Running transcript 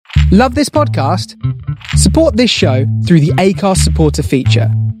Love this podcast? Support this show through the Acast supporter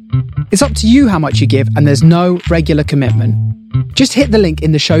feature. It's up to you how much you give, and there's no regular commitment. Just hit the link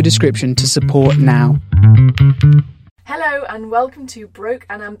in the show description to support now. Hello and welcome to Broke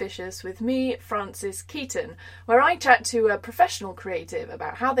and Ambitious with me, Frances Keaton, where I chat to a professional creative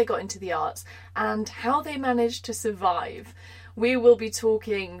about how they got into the arts and how they managed to survive. We will be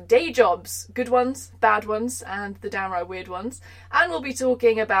talking day jobs, good ones, bad ones, and the downright weird ones. And we'll be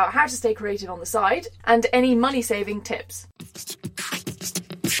talking about how to stay creative on the side and any money-saving tips.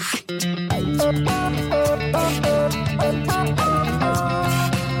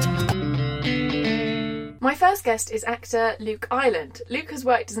 My first guest is actor Luke Island. Luke has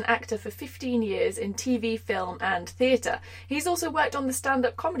worked as an actor for 15 years in TV, film and theatre. He's also worked on the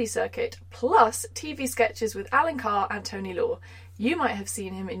stand-up comedy circuit, plus TV sketches with Alan Carr and Tony Law. You might have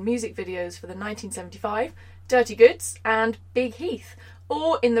seen him in music videos for the 1975, Dirty Goods and Big Heath,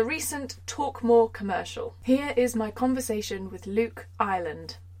 or in the recent Talk More commercial. Here is my conversation with Luke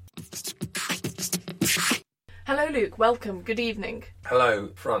Island. Hello Luke, welcome, good evening.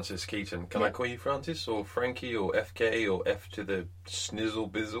 Hello, Frances Keaton. Can I call you Francis or Frankie or FK or F to the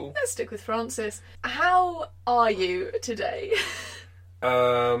snizzle bizzle? Let's stick with Francis. How are you today?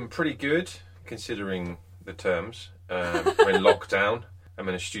 Pretty good, considering the terms. We're in lockdown. I'm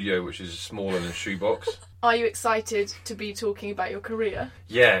in a studio which is smaller than a shoebox. Are you excited to be talking about your career?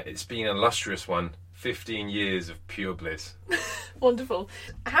 Yeah, it's been an illustrious one. 15 years of pure bliss. Wonderful.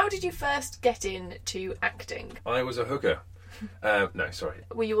 How did you first get into acting? I was a hooker. No, sorry.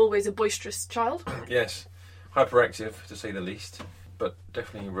 Were you always a boisterous child? Yes. Hyperactive, to say the least. But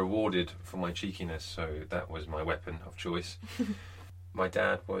definitely rewarded for my cheekiness, so that was my weapon of choice. My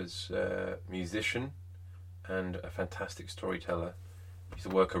dad was a musician and a fantastic storyteller. He used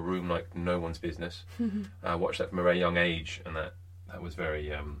to work a room like no one's business. I watched that from a very young age, and that was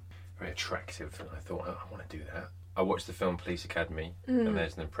very attractive, and I thought, I want to do that. I watched the film Police Academy, and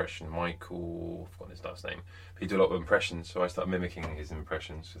there's an impression, Michael, I've forgotten his last name, but he did a lot of impressions, so I started mimicking his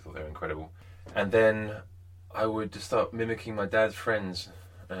impressions. I thought they were incredible. And then I would start mimicking my dad's friends,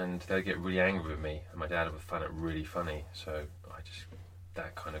 and they'd get really angry with me, and my dad would find it really funny, so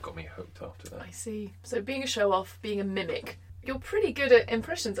that kind of got me hooked after that. I see. So being a show-off, being a mimic. You're pretty good at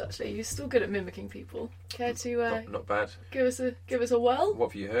impressions, actually. You're still good at mimicking people. Care to not bad. Give us a whirl?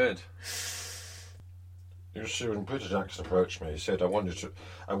 What have you heard? You see, when Peter Jackson approached me, he said, I want you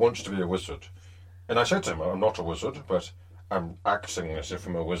to be a wizard. And I said to him, I'm not a wizard, but I'm acting as if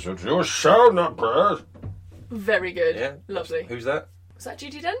I'm a wizard. You shall not pass. Very good. Yeah. Lovely. Who's that? Was that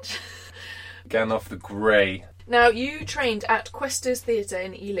Judi Dench? Gandalf the Grey. Now, you trained at Questors Theatre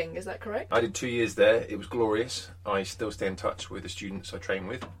in Ealing, is that correct? I did 2 years there. It was glorious. I still stay in touch with the students I train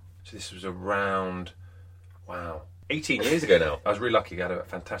with. So this was around, 18 years ago now. I was really lucky. I had a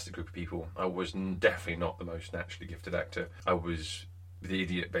fantastic group of people. I was definitely not the most naturally gifted actor. I was the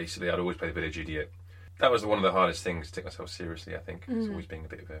idiot, basically. I'd always play the village idiot. That was one of the hardest things to take myself seriously, I think. It's always being a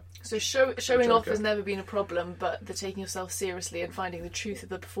bit of a... So showing off has never been a problem, but the taking yourself seriously and finding the truth of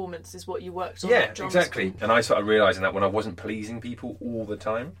the performance is what you worked on. Yeah, exactly. And I started realising that when I wasn't pleasing people all the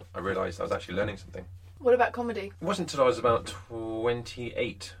time, I realised I was actually learning something. What about comedy? It wasn't until I was about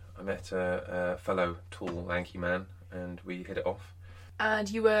 28 I met a fellow tall, lanky man, and we hit it off.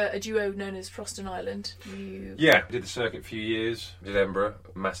 And you were a duo known as Frost and Island. Yeah, we did the circuit a few years. We did Edinburgh,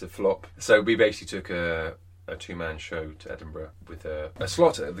 massive flop. So we basically took a two-man show to Edinburgh with a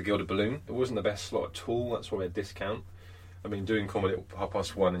slot at the Gilded Balloon. It wasn't the best slot at all, that's why we had a discount. I mean, doing comedy at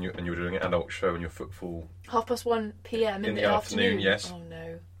 1:30 and you were doing an adult show and your footfall... 1:30 p.m. in the afternoon? Yes. Oh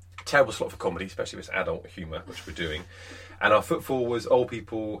no. Terrible slot for comedy, especially if it's adult humour, which we're doing. And our footfall was old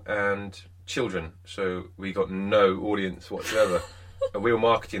people and children, so we got no audience whatsoever. And we were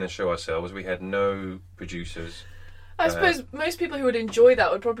marketing the show ourselves. We had no producers. I suppose most people who would enjoy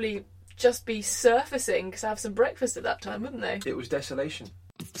that would probably just be surfacing to have some breakfast at that time, wouldn't they? It was desolation.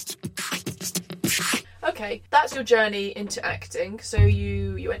 Okay, that's your journey into acting. So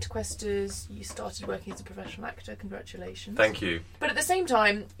you went to Questors, you started working as a professional actor. Congratulations. Thank you. But at the same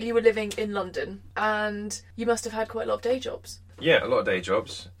time, you were living in London, and you must have had quite a lot of day jobs. Yeah, a lot of day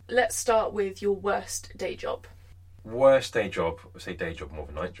jobs. Let's start with your worst day job. Worst day job, I say day job more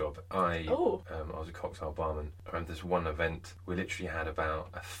than night job. I was a cocktail barman. I remember this one event, we literally had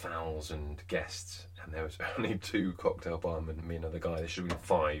about 1,000 guests, and there was only 2 cocktail barmen, me and another guy. There should have been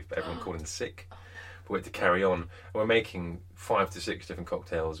 5, but everyone called in sick. But we had to carry on. And we're making 5 to 6 different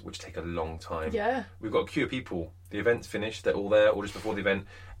cocktails, which take a long time. Yeah. We've got a queue of people. The event's finished, they're all there, or just before the event,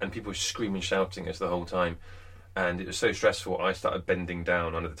 and people are screaming, shouting at us the whole time. And it was so stressful, I started bending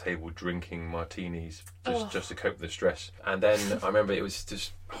down under the table, drinking martinis, just to cope with the stress. And then I remember it was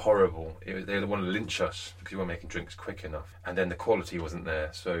just horrible. They wanted to lynch us because we weren't making drinks quick enough. And then the quality wasn't there,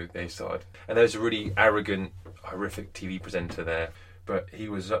 so they started. And there was a really arrogant, horrific TV presenter there. But he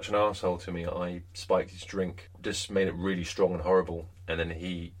was such an arsehole to me. I spiked his drink, just made it really strong and horrible. And then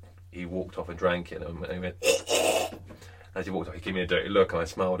he walked off and drank it. And he went... As he walked off, he gave me a dirty look, and I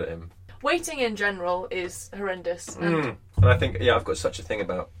smiled at him. Waiting in general is horrendous. And I think, I've got such a thing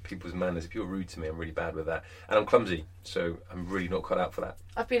about people's manners. If you're rude to me, I'm really bad with that. And I'm clumsy, so I'm really not cut out for that.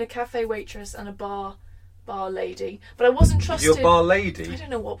 I've been a cafe waitress and a bar lady, but I wasn't trusted. You're a bar lady? I don't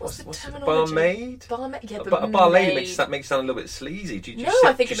know what's the what's terminology. Barmaid? Barmaid, yeah, a bar lady makes it sound a little bit sleazy. Do you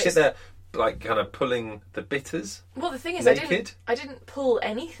sit there like kind of pulling the bitters? Well, the thing is, naked? I didn't pull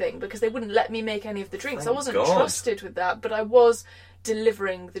anything because they wouldn't let me make any of the drinks. Thank I wasn't God. trusted with that, but I was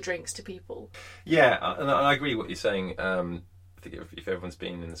delivering the drinks to people. Yeah, and I agree with what you're saying. I think if everyone's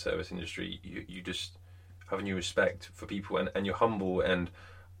been in the service industry, you just have a new respect for people, and you're humble. And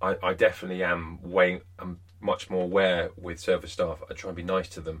I definitely am I'm much more aware with service staff. I try and be nice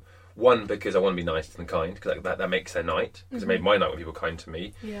to them. One, because I want to be nice and kind, because that makes their night. Because it made my night when people are kind to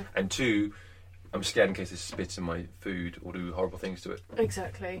me. Yeah. And two, I'm scared in case they spit in my food or do horrible things to it.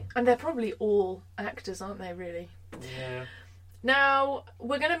 Exactly. And they're probably all actors, aren't they, really? Yeah. Now,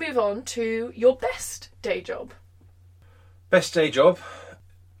 we're going to move on to your best day job. Best day job?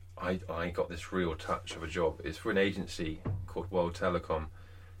 I got this real touch of a job. It's for an agency called World Telecom,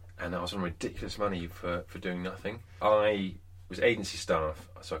 and I was on ridiculous money for doing nothing. I was agency staff,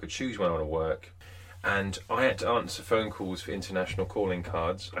 so I could choose when I want to work, and I had to answer phone calls for international calling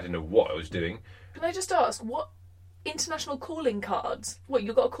cards. I didn't know what I was doing. Can I just ask, what international calling cards? What,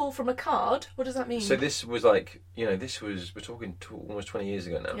 you got a call from a card? What does that mean? So this was like, we're talking almost 20 years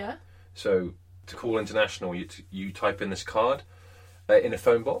ago now. Yeah. So to call international, you type in this card in a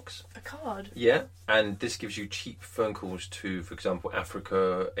phone box. A card? Yeah, and this gives you cheap phone calls to, for example,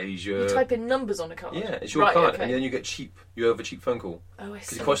 Africa, Asia. You type in numbers on a card? Yeah, it's your right, card, okay. and then you have a cheap phone call. Oh, I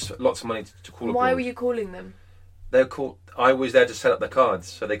see. Because it costs lots of money to call. Why were you calling them? They're called. I was there to set up the cards,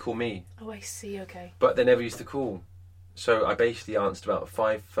 so they call me. Oh, I see. Okay. But they never used to call, so I basically answered about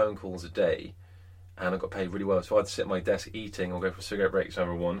 5 phone calls a day, and I got paid really well. So I'd sit at my desk eating or go for cigarette breaks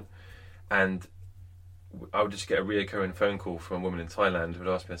over one, and I would just get a reoccurring phone call from a woman in Thailand who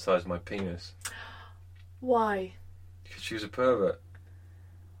would ask me the size of my penis. Why? Because she was a pervert.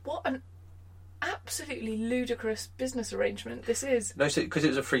 What an absolutely ludicrous business arrangement this is. No, because it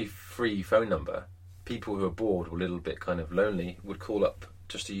was a free phone number. People who are bored or a little bit kind of lonely would call up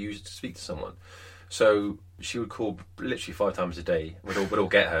just to speak to someone. So she would call literally 5 times a day. We'd all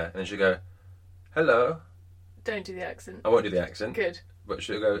get her, and then she'd go, "Hello." Don't do the accent. I won't do the accent. Good. But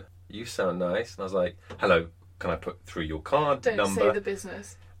she'd go, "You sound nice," and I was like, "Hello, can I put through your card Don't number?" say the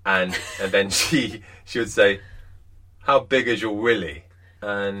business. And then she would say, "How big is your willy?"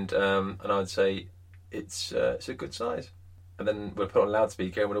 And I'd say, "It's a good size." And then we'd put on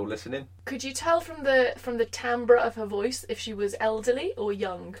loudspeaker and we'd all listen in. Could you tell from the timbre of her voice if she was elderly or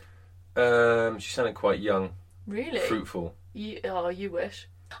young? She sounded quite young. Really? Fruitful. You wish.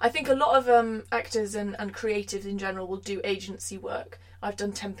 I think a lot of actors and creatives in general will do agency work. I've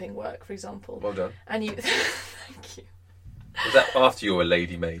done temping work, for example. Well done. And you... Thank you. Was that after you were a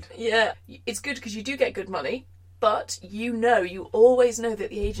lady maid? Yeah. It's good because you do get good money, but you always know that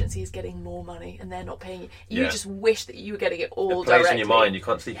the agency is getting more money and they're not paying you. You just wish that you were getting it all It plays directly. in your mind, you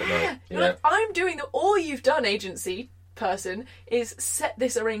can't sleep at night. You're like, I'm doing all you've done, agency person, is set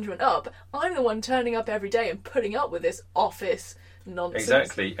this arrangement up. I'm the one turning up every day and putting up with this office nonsense.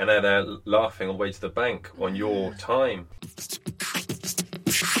 Exactly, and they're laughing all the way to the bank on your time.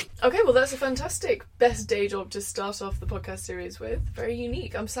 Okay, well, that's a fantastic best day job to start off the podcast series with. Very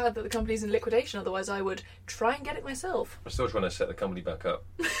unique. I'm sad that the company's in liquidation, otherwise I would try and get it myself. I'm still trying to set the company back up.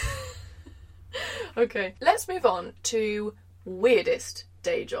 Okay, let's move on to weirdest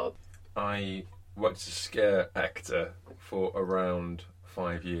day job. I worked as a scare actor for around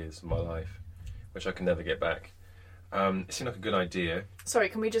 5 years of my life, which I can never get back. It seemed like a good idea. Sorry,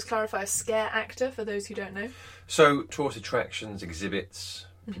 can we just clarify a scare actor for those who don't know? So, tourist attractions, exhibits,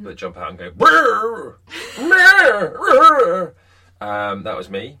 people that jump out and go, "Brrr, brrr, brrr." That was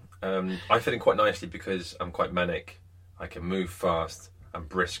me. I fit in quite nicely because I'm quite manic. I can move fast. I'm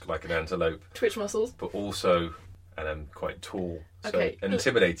brisk like an antelope. Twitch muscles. But also, and I'm quite tall, so Okay. and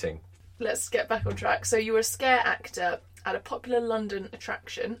intimidating. Let's get back on track. So you were a scare actor at a popular London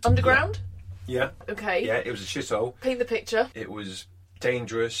attraction. Underground? Yeah. Okay. Yeah, it was a shithole. Paint the picture. It was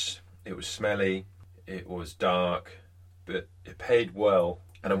dangerous. It was smelly. It was dark, but it paid well,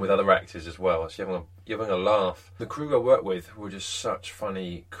 and I'm with other actors as well. So you have you're having a laugh. The crew I worked with were just such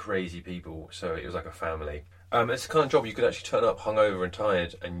funny, crazy people, so it was like a family. It's the kind of job you could actually turn up hungover and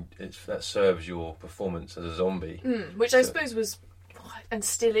tired, and that serves your performance as a zombie. Which I suppose was, and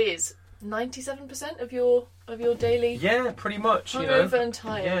still is, 97% of your daily. Yeah, pretty much. Hungover and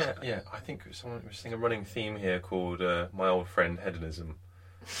tired. Yeah. I think someone was saying a running theme here called my old friend hedonism.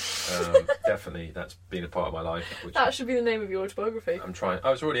 Definitely, that's been a part of my life. That should be the name of your autobiography. I'm trying. I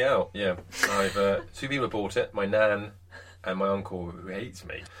was already out. Yeah, I've 2 people have bought it. My nan and my uncle, who hates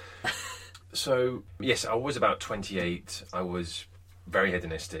me. So yes, I was about 28. I was very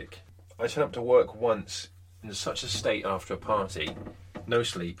hedonistic. I turned up to work once in such a state after a party, no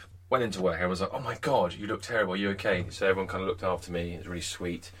sleep. Went into work and was like, "Oh my god, you look terrible. Are you okay?" So everyone kind of looked after me. It was really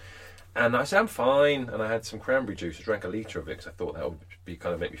sweet. And I said, "I'm fine." And I had some cranberry juice. I drank a litre of it because I thought that would be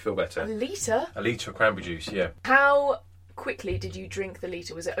kind of make me feel better. A litre? A litre of cranberry juice, yeah. How quickly did you drink the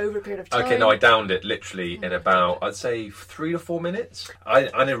litre? Was it over a period of time? Okay, no, I downed it literally in about, I'd say, 3 to 4 minutes. I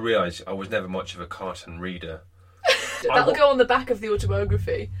didn't realise I was never much of a carton reader. That'll go on the back of the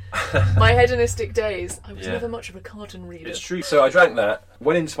autobiography. My hedonistic days. I was never much of a carton reader. It's true. So I drank that,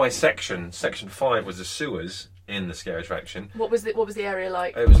 went into my section. Section 5 was the sewers in the scare attraction. What was the area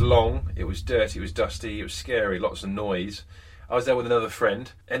like? It was long, it was dirty, it was dusty, it was scary, lots of noise. I was there with another friend,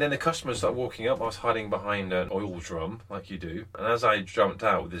 and then the customers started walking up. I was hiding behind an oil drum, like you do. And as I jumped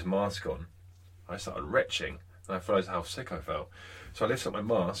out with this mask on, I started retching, and I realised how sick I felt. So I lifted up my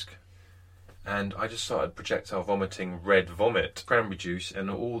mask, and I just started projectile vomiting red vomit, cranberry juice, and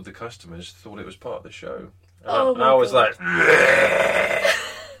all the customers thought it was part of the show. And I was like...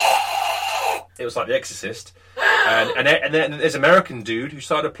 It was like The Exorcist. And then there's an American dude who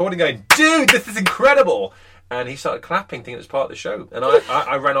started applauding, going, "Dude, this is incredible!" And he started clapping, thinking it was part of the show. And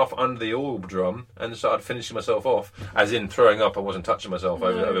I ran off under the oil drum and started finishing myself off, as in throwing up. I wasn't touching myself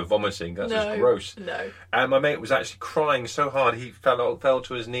over vomiting. That's just gross. No. And my mate was actually crying so hard he fell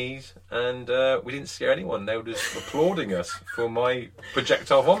to his knees, and we didn't scare anyone. They were just applauding us for my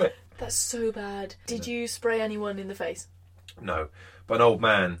projectile vomit. That's so bad. Did you spray anyone in the face? No, but an old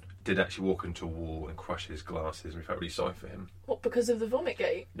man did actually walk into a wall and crush his glasses, and we felt really sorry for him. What, because of the vomit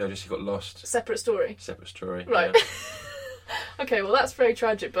gate? No, just he got lost. Separate story? Separate story. Right. Yeah. Okay, well that's very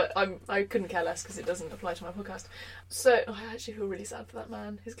tragic, but I couldn't care less because it doesn't apply to my podcast. So, I actually feel really sad for that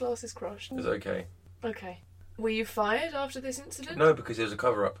man. His glasses crushed. It's okay. Okay. Were you fired after this incident? No, because it was a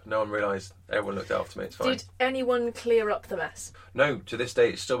cover-up. No one realised. Everyone looked after me. It's fine. Did anyone clear up the mess? No, to this day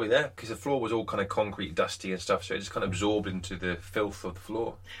it's still be there because the floor was all kind of concrete, dusty and stuff, so it just kind of absorbed into the filth of the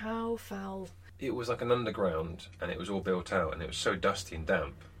floor. How foul. It was like an underground, and it was all built out, and it was so dusty and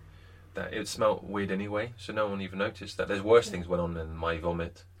damp that it smelt weird anyway, so no one even noticed that. There's worse things went on than my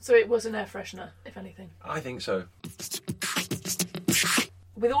vomit. So it was an air freshener, if anything? I think so.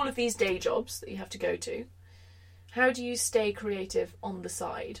 With all of these day jobs that you have to go to, how do you stay creative on the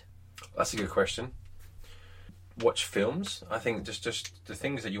side? That's a good question. Watch films. I think just the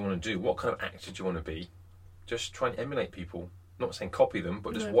things that you want to do. What kind of actor do you want to be? Just try and emulate people. Not saying copy them,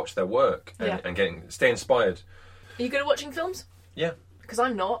 but just watch their work and stay inspired. Are you good at watching films? Yeah. Because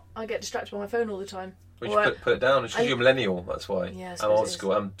I'm not. I get distracted by my phone all the time. Well, you should put it down. It's because you're a millennial, that's why. Yeah, I'm old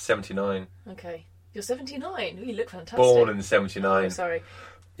school. I'm 79. Okay. You're 79? Ooh, you look fantastic. Born in 79. Oh, sorry.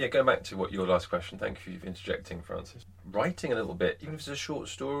 Yeah, going back to your last question, thank you for interjecting, Francis. Writing a little bit, even if it's a short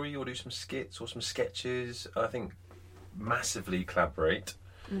story or do some skits or some sketches, I think massively collaborate.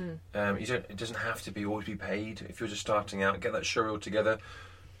 It doesn't have to always be paid. If you're just starting out, get that show reel together.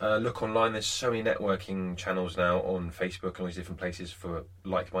 Look online. There's so many networking channels now on Facebook and all these different places for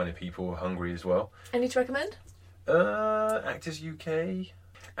like-minded people who are hungry as well. Any to recommend? Actors UK.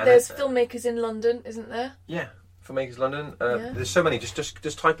 There's filmmakers in London, isn't there? Yeah. Filmmakers London. There's so many.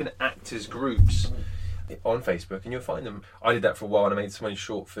 Just type in actors groups on Facebook and you'll find them. I did that for a while and I made so many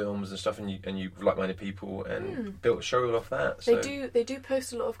short films and stuff, and you like-minded people and built a show reel off that. So. They do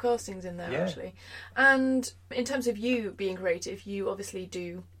post a lot of castings in there actually. And in terms of you being creative, you obviously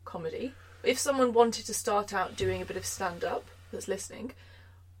do comedy. If someone wanted to start out doing a bit of stand-up that's listening,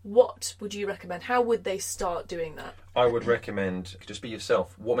 what would you recommend? How would they start doing that? I would recommend just be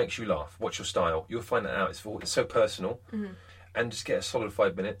yourself. What makes you laugh? What's your style? You'll find that out. It's so personal. And just get a solid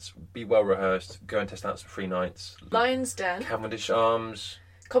 5 minutes. Be well rehearsed. Go and test out some free nights. Lion's Den. Cavendish Arms.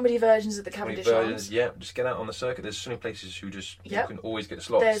 Comedy versions of the Cavendish Arms. Yeah, just get out on the circuit. There's so many places you can always get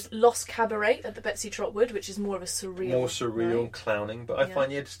slots. There's Lost Cabaret at the Betsy Trotwood, which is more of a surreal. More surreal, clowning. But I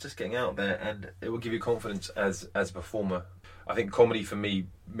find, just getting out there, and it will give you confidence as a performer. I think comedy for me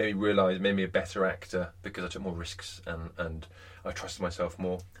made me a better actor because I took more risks and I trusted myself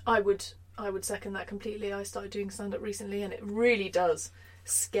more. I would second that completely. I started doing stand-up recently and it really does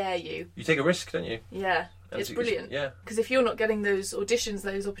scare you. You take a risk, don't you? Yeah, And it's brilliant. Yeah. Because if you're not getting those auditions,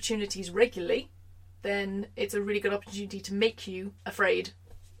 those opportunities regularly, then it's a really good opportunity to make you afraid,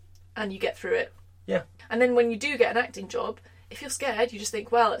 and you get through it. Yeah. And then when you do get an acting job, if you're scared, you just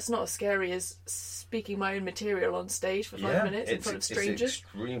think, well, it's not as scary as speaking my own material on stage for 5 minutes in front of strangers. It's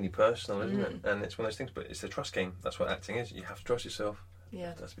extremely personal, isn't it? And it's one of those things, but it's a trust game. That's what acting is. You have to trust yourself.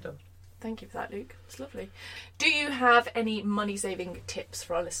 Yeah. It has to be done. Thank you for that, Luke. It's lovely. Do you have any money-saving tips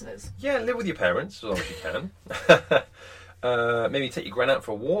for our listeners? Yeah, live with your parents as long as you can. Maybe take your gran out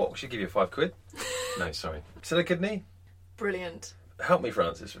for a walk. She'll give you £5. No, sorry. Still a kidney? Brilliant. Help me,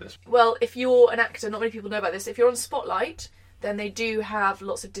 Francis, for this. Well, if you're an actor, not many people know about this, if you're on Spotlight, then they do have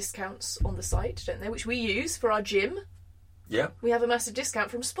lots of discounts on the site, don't they? Which we use for our gym. Yeah. We have a massive discount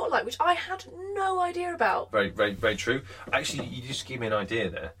from Spotlight, which I had no idea about. Very, very, very true. Actually, you just gave me an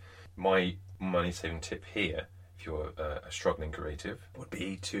idea there. My money-saving tip here, if you're a struggling creative, would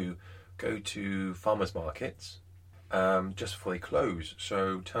be to go to farmers markets just before they close.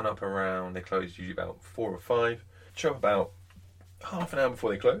 So turn up around, they close usually about 4 or 5. Show up about half an hour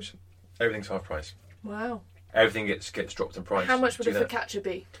before they close. Everything's half price. Wow. Everything gets dropped in price. How much would Do a that. focaccia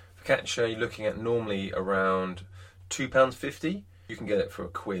be? Focaccia, you're looking at normally around £2.50. You can get it for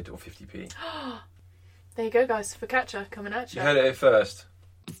 £1 or 50p. There you go, guys. Focaccia coming at you. You heard it here first.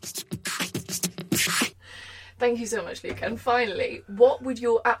 Thank you so much, Luke. And finally, what would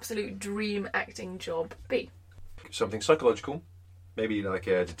your absolute dream acting job be? Something psychological. Maybe like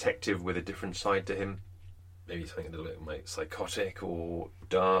a detective with a different side to him. Maybe something a little bit like psychotic or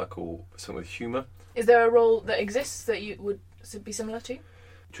dark or something with humour. Is there a role that exists that you would be similar to?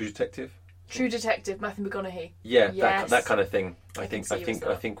 True Detective. True Detective, Matthew McConaughey. Yeah, Yes. that kind of thing. I can see you as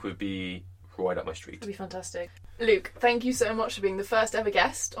that. think would be right up my street. Would be fantastic. Luke, thank you so much for being the first ever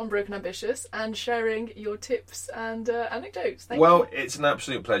guest on Broken Ambitious and sharing your tips and anecdotes. Thank you. It's an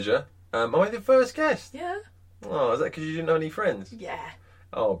absolute pleasure. Am I the first guest? Yeah. Oh, is that because you didn't know any friends? Yeah.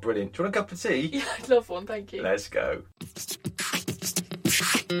 Oh, brilliant. Do you want a cup of tea? Yeah, I'd love one, thank you. Let's go.